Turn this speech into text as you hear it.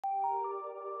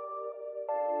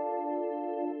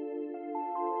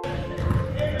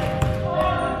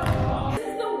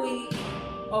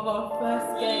of our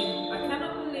first game. I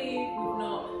cannot believe we've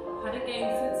not had a game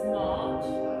since March.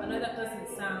 I know that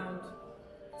doesn't sound,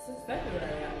 since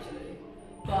February actually,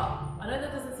 but I know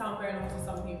that doesn't sound very long to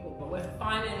some people, but we're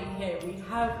finally here. We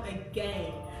have a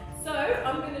game. So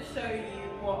I'm going to show you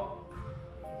what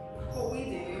we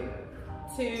do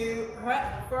to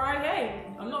prep for our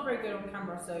game. I'm not very good on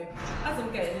camera, so as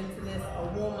I'm getting into this, I'll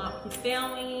warm up, you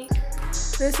feel me?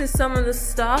 This is some of the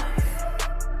stuff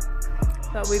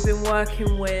that we've been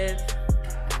working with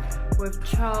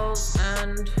Charles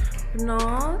and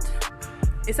Bernard.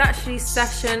 It's actually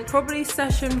probably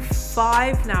session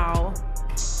 5 now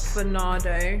for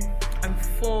Nardo and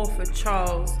 4 for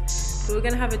Charles. So we're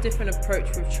gonna have a different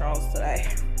approach with Charles today.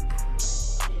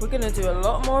 We're gonna do a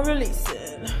lot more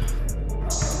releasing.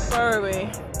 Where are we?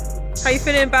 How you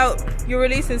feeling about your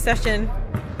releasing session?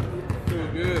 Feel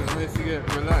good, unless you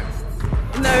get relaxed.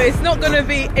 No, it's not gonna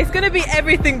be, it's gonna be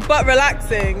everything but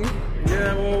relaxing.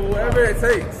 Yeah, well, whatever it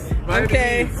takes.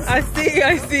 Okay, I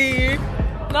see you.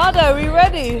 Nardo, are we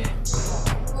ready?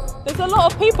 There's a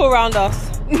lot of people around us.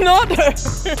 Nardo!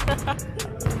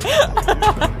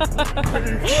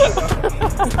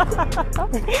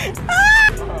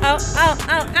 Ow, ow,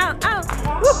 ow, ow, ow.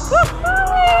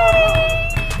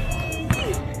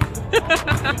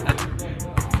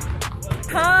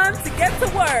 Time to get to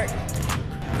work.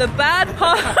 The bad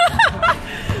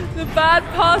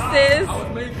passes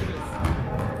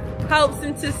helps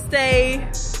him to stay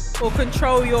or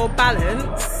control your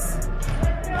balance.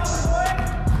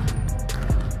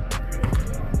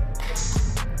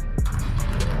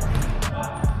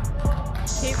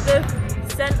 Keep the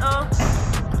center.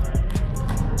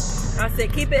 That's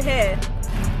it, keep it here.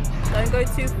 Don't go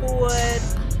too forward.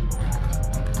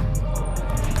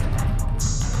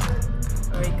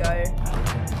 There we go.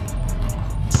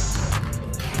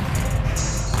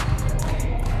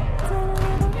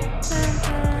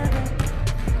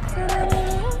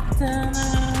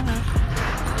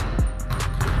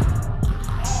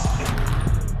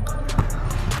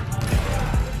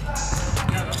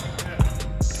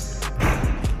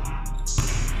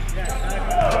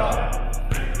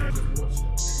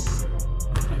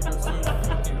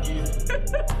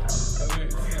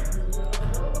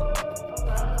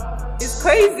 It's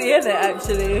crazy, isn't it,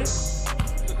 actually?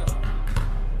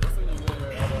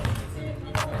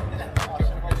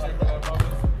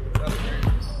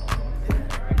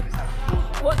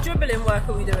 What dribbling work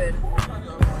are we doing?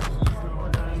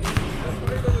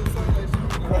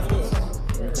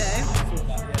 Okay.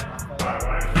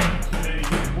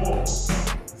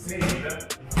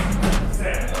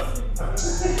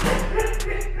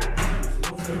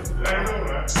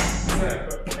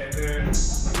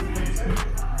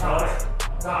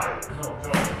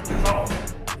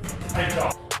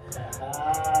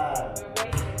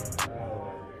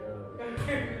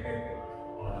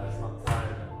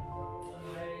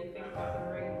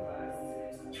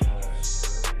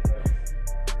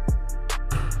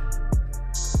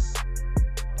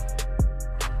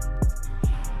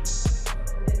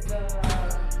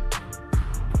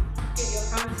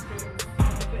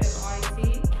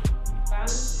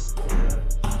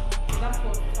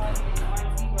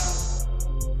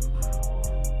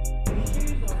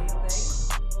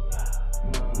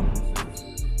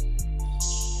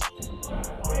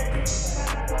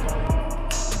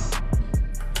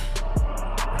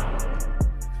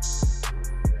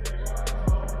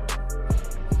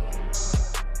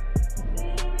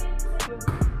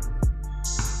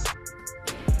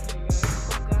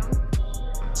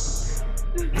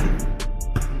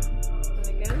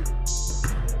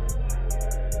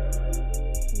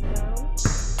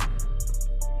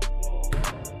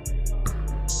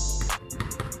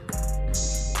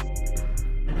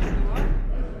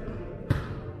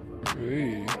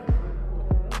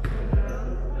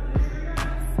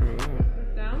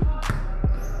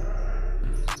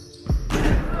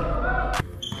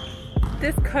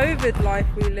 This COVID life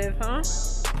we live, huh?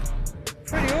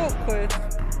 Pretty awkward.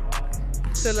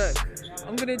 So look,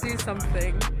 I'm gonna do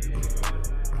something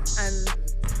and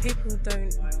people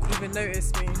don't even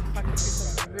notice me. I can do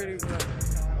something really good.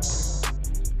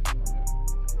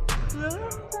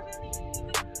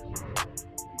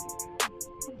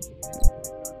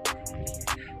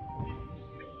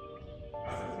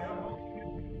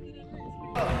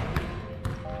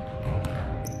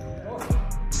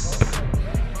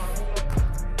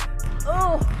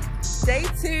 Day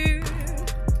two.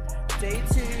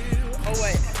 Oh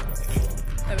wait,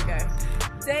 there we go.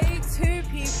 Day 2,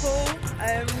 people.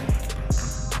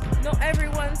 Not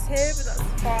everyone's here, but that's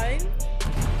fine.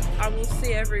 I will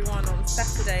see everyone on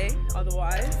Saturday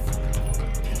otherwise.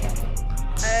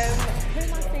 Who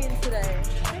am I seeing today?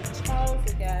 I think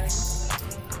Charles again.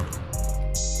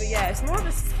 But yeah, it's more of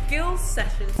a skills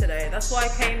session today. That's why I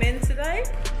came in today.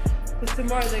 Because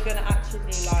tomorrow they're gonna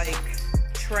actually like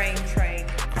train.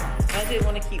 And I didn't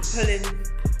want to keep pulling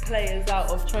players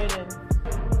out of training.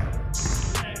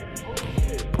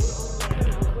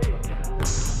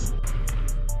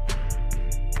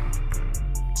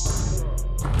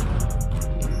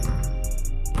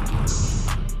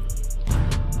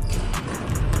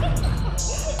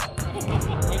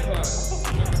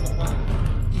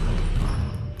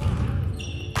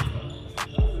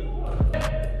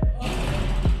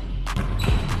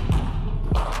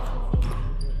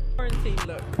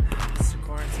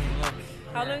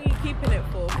 How long are you keeping it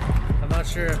for? I'm not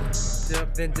sure.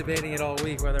 I've been debating it all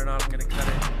week whether or not I'm going to cut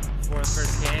it for the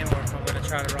first game or if I'm going to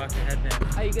try to rock the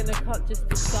headband. Are you going to cut just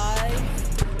the sides?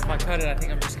 If I cut it, I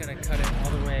think I'm just going to cut it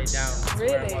all the way down to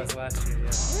where it was last year.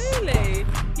 Yeah. Really?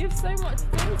 You have so much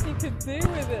things you could do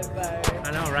with it though.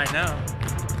 I know, right now.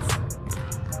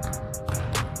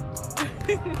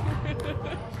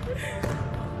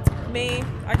 Me,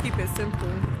 I keep it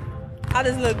simple. I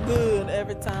just look good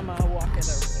every time I walk in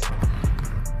the room.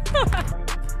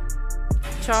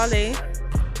 Charlie,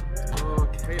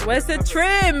 Okay. where's the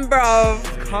trim, bro?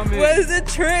 Where's the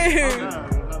trim? No,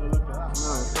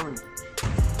 it's coming.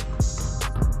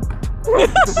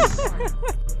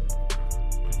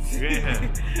 Yeah.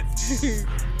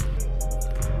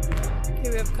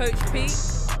 Here we have Coach Pete,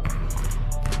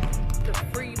 the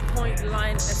 3-point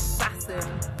line assassin.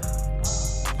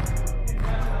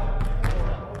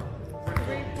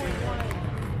 3-point line.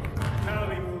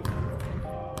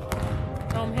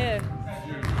 I'm here.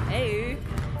 Hey.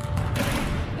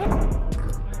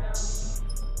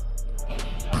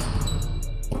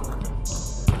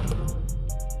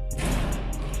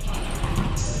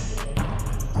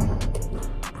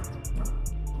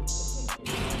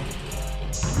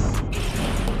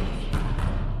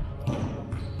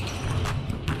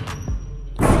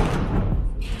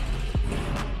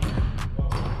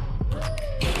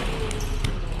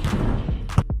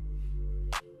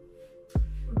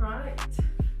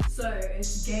 So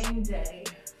it's game day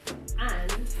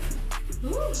and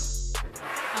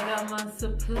I got my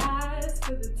supplies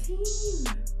for the team,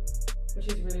 which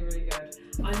is really, really good.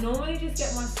 I normally just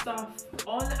get my stuff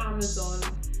on Amazon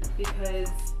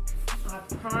because I have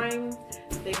Prime,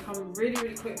 they come really,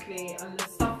 really quickly, and the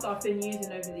stuff that I've been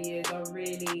using over the years are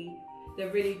they're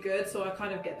really good, so I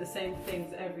kind of get the same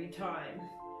things every time.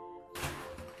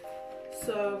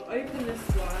 So I've opened this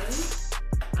one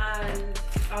and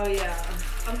oh yeah,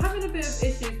 I'm having a bit of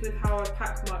issues with how I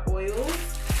pack my oils.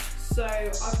 So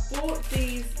I've bought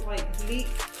these like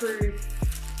leak-proof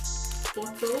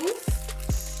bottles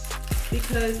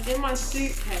because in my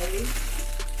suitcase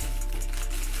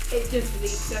it just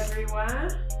leaks everywhere.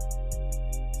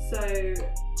 So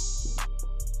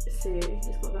see,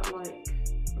 it's got that like,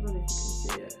 I don't know if you can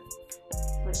see it,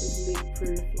 like this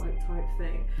leak-proof like type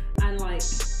thing, and like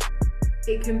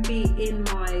it can be in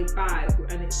my bag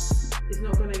and it's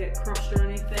not going to get crushed or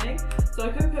anything. So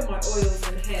I can put my oils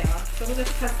in here. So I'm going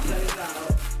to test those out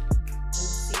and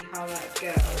see how that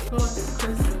goes. I feel like it's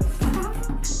Christmas.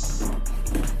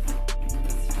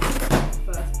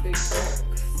 First big box.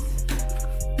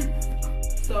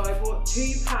 So I bought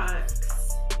 2 packs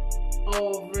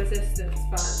of resistance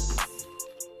bands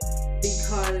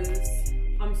because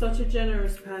I'm such a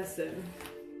generous person.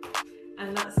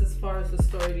 And that's as far as the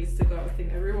story needs to go. I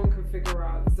think everyone can figure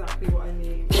out exactly what I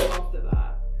need after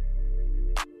that.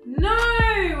 No!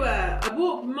 I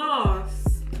bought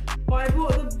masks, but I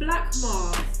bought the black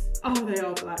masks. Oh, they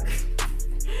are black.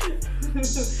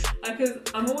 Because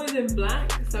I'm always in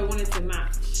black, so I wanted to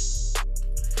match.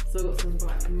 So I got some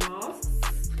black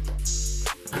masks.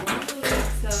 1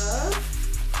 litre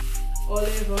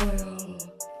olive oil.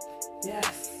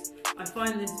 Yes. I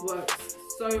find this works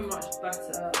so much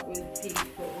better with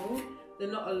people.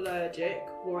 They're not allergic,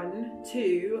 1.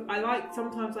 2,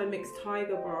 sometimes I mix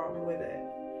Tiger Balm with it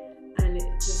and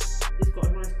it's got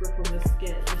a nice grip on the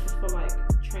skin. It's just for like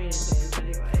training days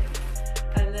anyway.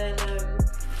 And then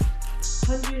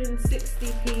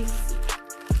 160-piece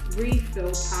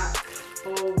refill pack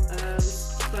of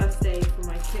first aid for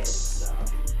my kids stuff.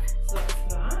 So that's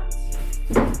that.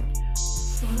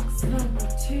 Box number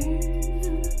 2.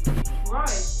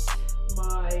 Right.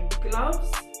 My gloves,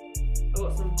 I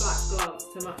got some black gloves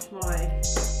to match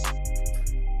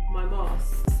my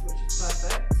masks, which is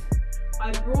perfect. I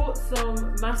brought some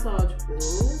massage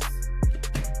balls,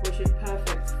 which is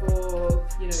perfect for,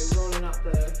 you know, rolling up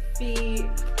the feet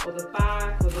or the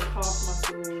back or the calf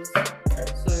muscles.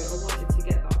 So I wanted to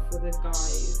get that for the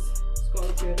guys. It's got a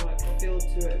good like feel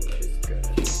to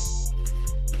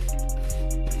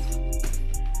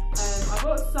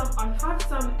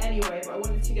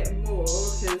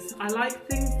I like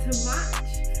things to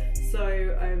match, so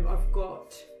I've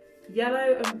got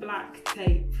yellow and black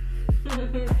tape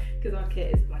because our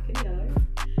kit is black and yellow,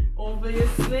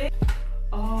 obviously.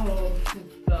 Oh,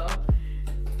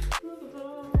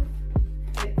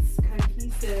 it's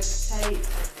cohesive tape.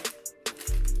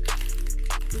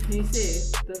 Can you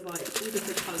see? There's like all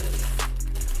different colours.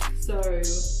 So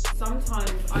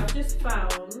sometimes I've just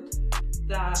found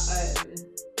that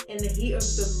in the heat of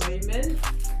the moment,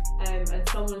 and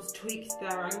someone's tweaked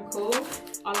their ankle,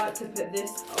 I like to put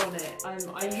this on it. I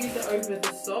use it over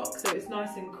the sock, so it's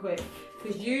nice and quick.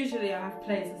 Because usually I have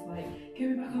players that's like, get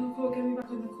me back on the court, get me back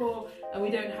on the court, and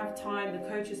we don't have time. The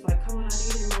coach is like, come on, I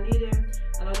need him,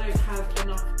 and I don't have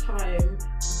enough time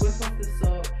to whip off the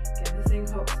sock, get the zinc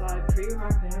oxide,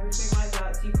 pre-wrap and everything like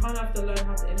that. So you kind of have to learn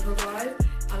how to improvise,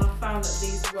 and I found that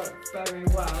these work very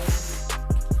well.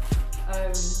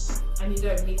 And you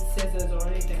don't need scissors or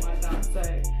anything like that, so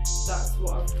that's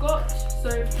what I've got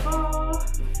so far.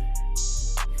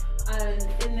 And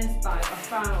in this bag I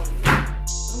found,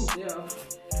 oh dear,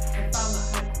 I found that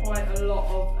I had quite a lot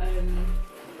of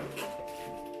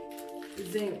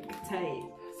zinc tape,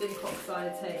 zinc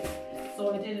oxide tape,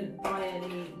 so I didn't buy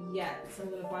any yet, so I'm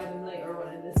going to buy them later on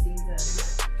in the season,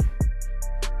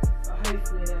 but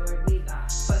hopefully they won't need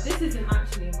that. But this isn't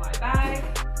actually in my bag.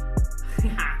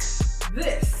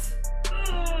 This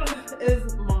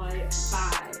is my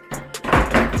bag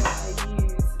that I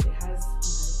use. It has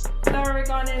my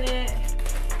Theragun in it,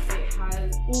 it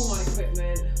has all my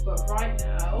equipment, but right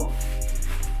now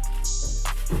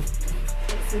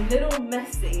it's a little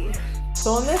messy.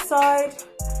 So on this side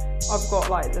I've got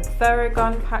like the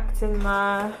Theragun packed in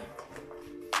there,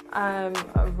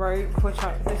 a rope, which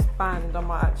this band I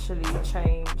might actually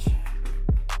change.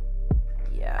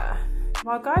 Yeah,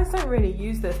 my guys don't really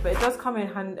use this, but it does come in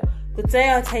handy. The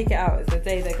day I take it out is the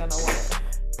day they're gonna want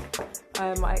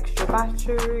it. My extra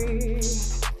battery,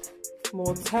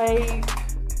 more tape,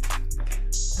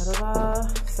 ta-da-da.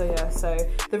 So yeah, so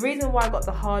the reason why I got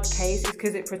the hard case is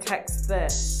because it protects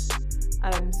this.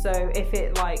 So if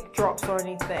it like drops or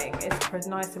anything, it's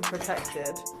nice and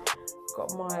protected.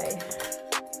 Got my,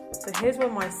 so here's where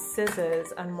my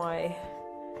scissors and my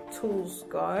tools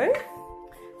go.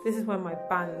 This is where my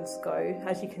bands go.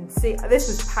 As you can see, this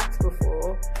was packed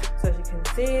before, so as you can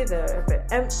see, they're a bit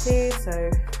empty,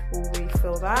 so we'll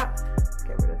refill that,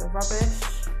 get rid of the rubbish.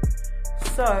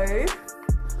 So,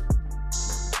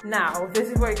 now, this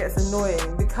is where it gets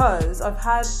annoying, because I've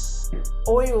had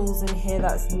oils in here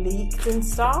that's leaked and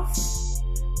stuff,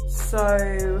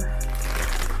 so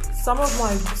some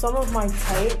of my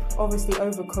tape, obviously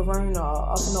over Corona,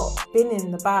 I've not been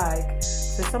in the bag,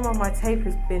 so some of my tape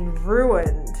has been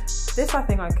ruined. This I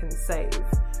think I can save,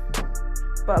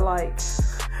 but like,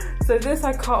 so this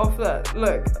I cut off,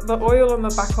 look, the oil on the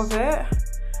back of it.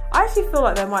 I actually feel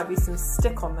like there might be some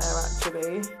stick on there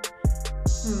actually.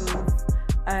 So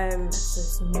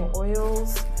some more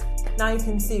oils. Now you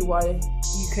can see why,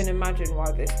 you can imagine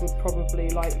why this would probably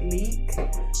like leak.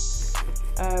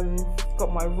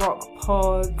 Got my rock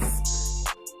pods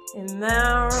in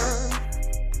there.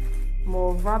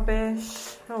 More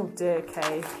rubbish. Oh dear,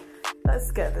 okay.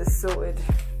 Let's get this sorted.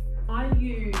 I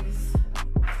use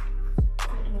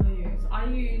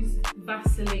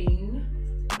Vaseline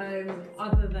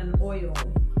other than oil,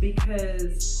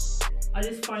 because I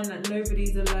just find that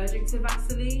nobody's allergic to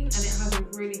Vaseline and it has a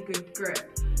really good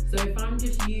grip. So if I'm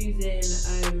just using,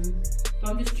 if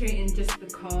I'm just treating just the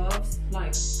calves,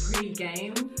 like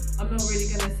pre-game, I'm not really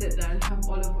gonna sit there and have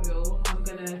olive oil. I'm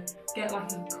gonna get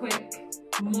like a quick,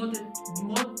 moderately,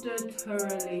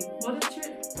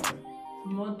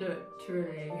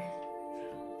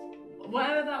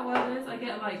 whatever that word is, I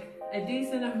get like a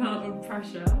decent amount of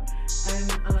pressure,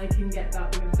 and I can get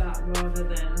that with that rather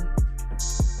than,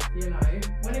 you know,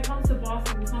 when it comes to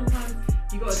basketball, sometimes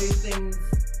you gotta do things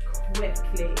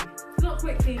quickly. Not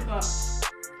quickly, but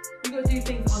you gotta do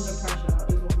things under pressure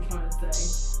is what I'm trying to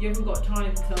say. You haven't got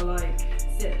time to like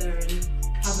sit there and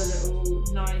have a little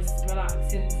nice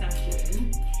relaxing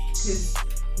session, because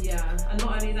yeah, and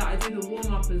not only that, I do the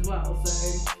warm-up as well, so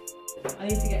I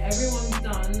need to get everyone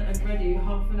done and ready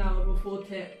half an hour before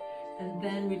tip, and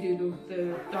then we do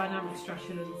the dynamic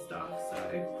stretching and stuff.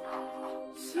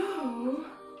 So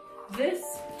this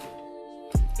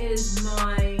is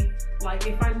my, like,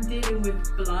 if I'm dealing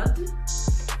with blood,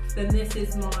 then this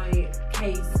is my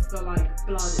case for like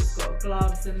blood. It's got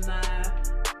gloves in there,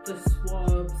 the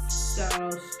swabs,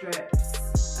 sterile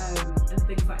strips, and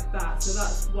things like that. So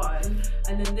that's one.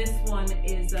 And then this one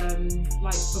is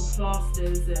like for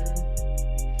plasters, and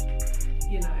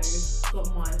you know, got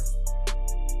my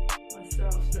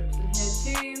sterile strips in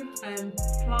here too.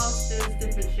 plasters,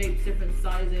 different shapes, different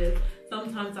sizes.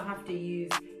 Sometimes I have to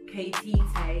use KT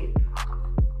tape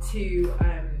to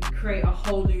create a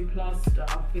whole new plaster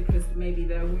because maybe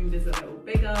their wound is a little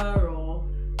bigger, or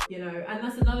you know. And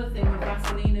that's another thing with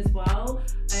Vaseline as well.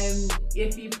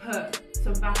 If you put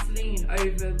some Vaseline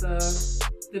over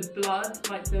the blood,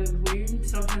 like the wound,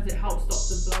 sometimes it helps stop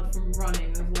the blood from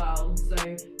running as well. So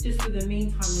just for the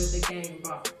meantime with the game,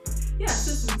 but yeah,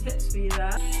 just some tips for you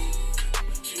there.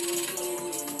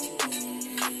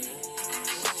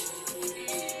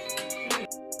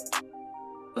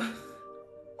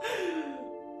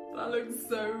 That looks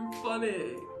so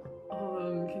funny.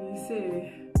 Can you see?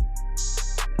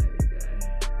 There we go.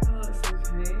 Oh, that's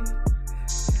okay.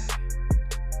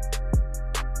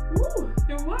 Ooh,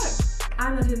 it worked.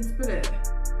 And I didn't spill it.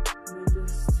 And then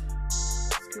just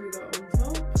screw that on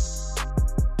top.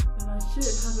 And I should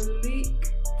have a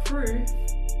leak-proof .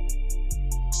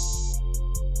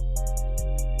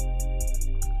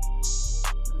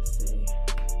 Let's see.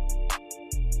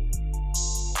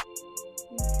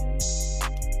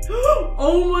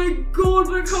 Oh my god,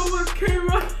 look how much came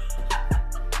out.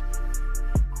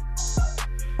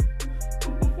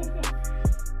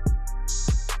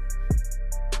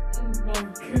 Oh my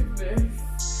goodness.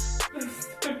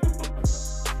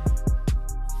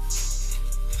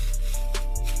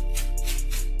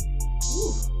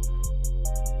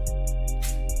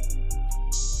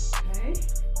 Okay.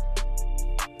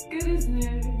 Good as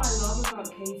new. What I love about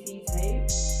KT tape,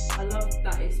 I love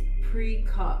that it's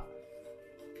pre-cut,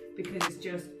 because it's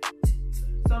just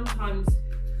sometimes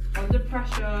under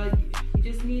pressure you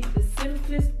just need the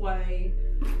simplest way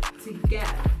to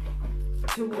get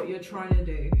to what you're trying to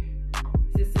do.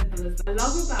 It's as simple as that. What I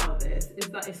love about this is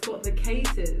that it's got the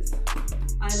cases.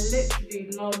 I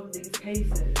literally love these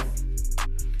cases.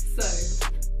 So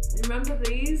remember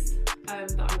these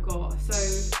that I got? So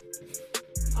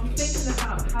I'm thinking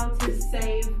about how to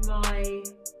save my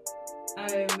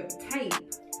tape.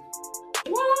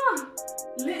 Voila!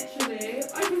 Literally,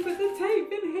 I can put the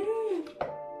tape in here.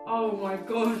 Oh my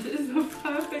gosh, it's a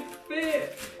perfect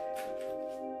fit.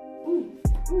 Ooh,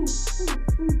 ooh, ooh,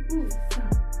 ooh, ooh.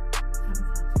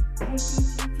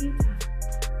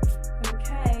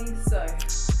 Okay, so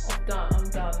I'm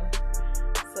done.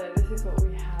 So this is what we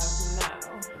have now.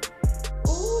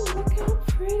 Oh, look how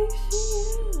pretty she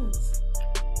is.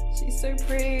 She's so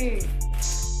pretty.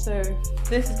 So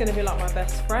this is going to be like my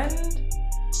best friend.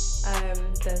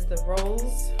 There's the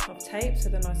rolls of tape, so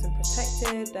they're nice and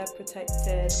protected. They're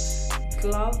protected.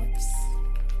 Gloves,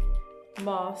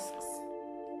 masks,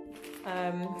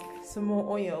 some more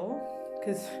oil,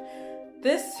 because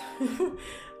this,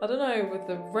 I don't know, with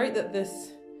the rate that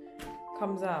this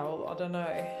comes out, I don't know.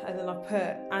 And then I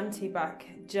put anti-bac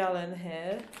gel in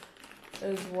here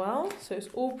as well, so it's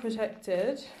all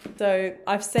protected. So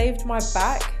I've saved my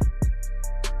back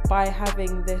by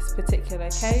having this particular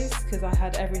case, because I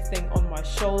had everything on my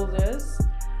shoulders,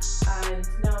 and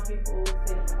now people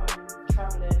think I'm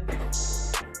traveling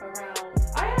around.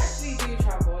 I actually do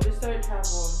travel, I just don't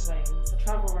travel on planes. I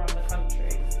travel around the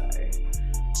country, so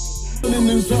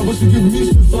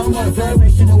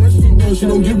she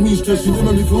don't give me stress, she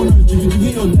never be phone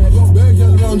jiggy on that. Bag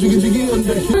around jiggy on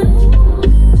that.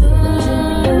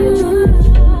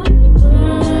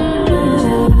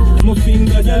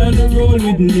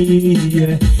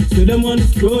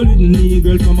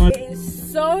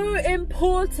 It's so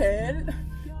important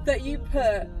that you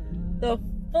put the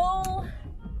full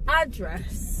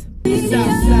address.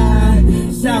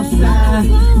 Southside, Southside,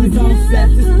 we gon' set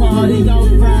this party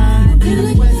on fire.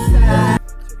 Westside.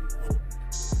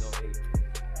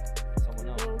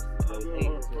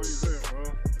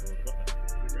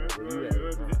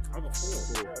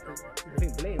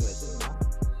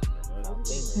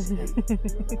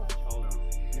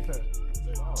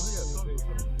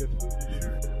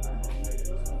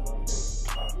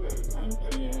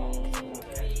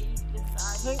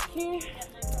 Thank you.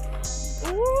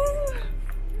 Ooh,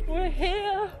 we're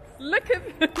here. Look at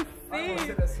this seat. I want to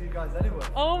sit there see you guys anyway.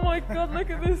 Oh my god, look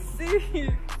at this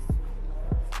seat.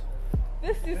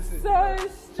 This is so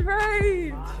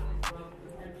strange.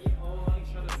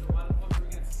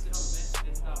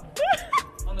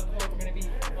 On the floor, we're gonna be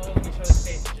all in each other's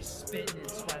face, just spitting and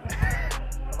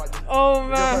sweating. Oh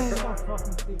man.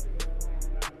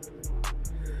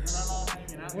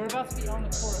 We're about to be on the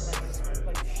court,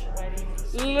 like sweating.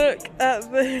 Look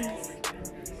at this.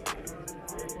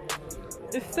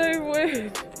 It's so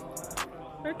weird.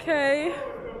 Okay.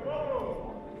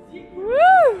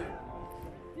 Woo!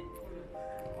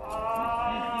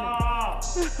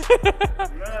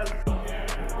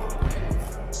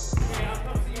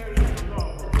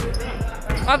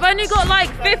 I've only got like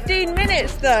 15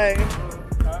 minutes though.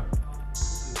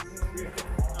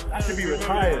 I should be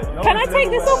retired. No Can I take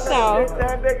this off now?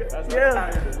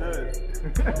 Yeah.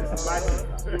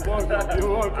 You're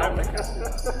welcome.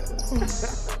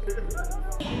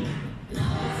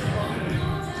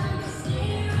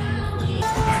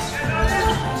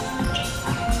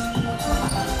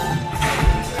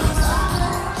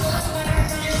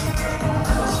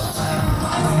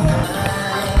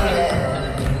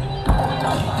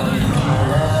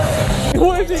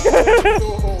 What is he going?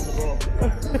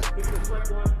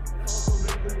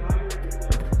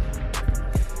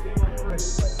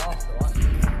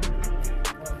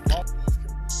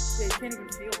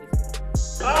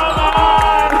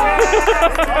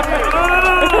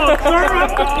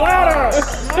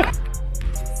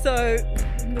 So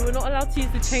we're not allowed to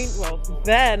use the change. Well,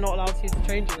 they're not allowed to use the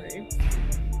changing room,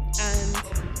 and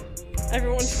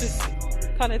everyone's just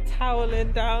kind of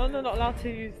toweling down. They're not allowed to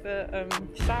use the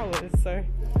showers. So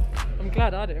I'm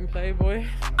glad I didn't play, boy.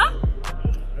 Ah!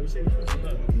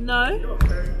 No.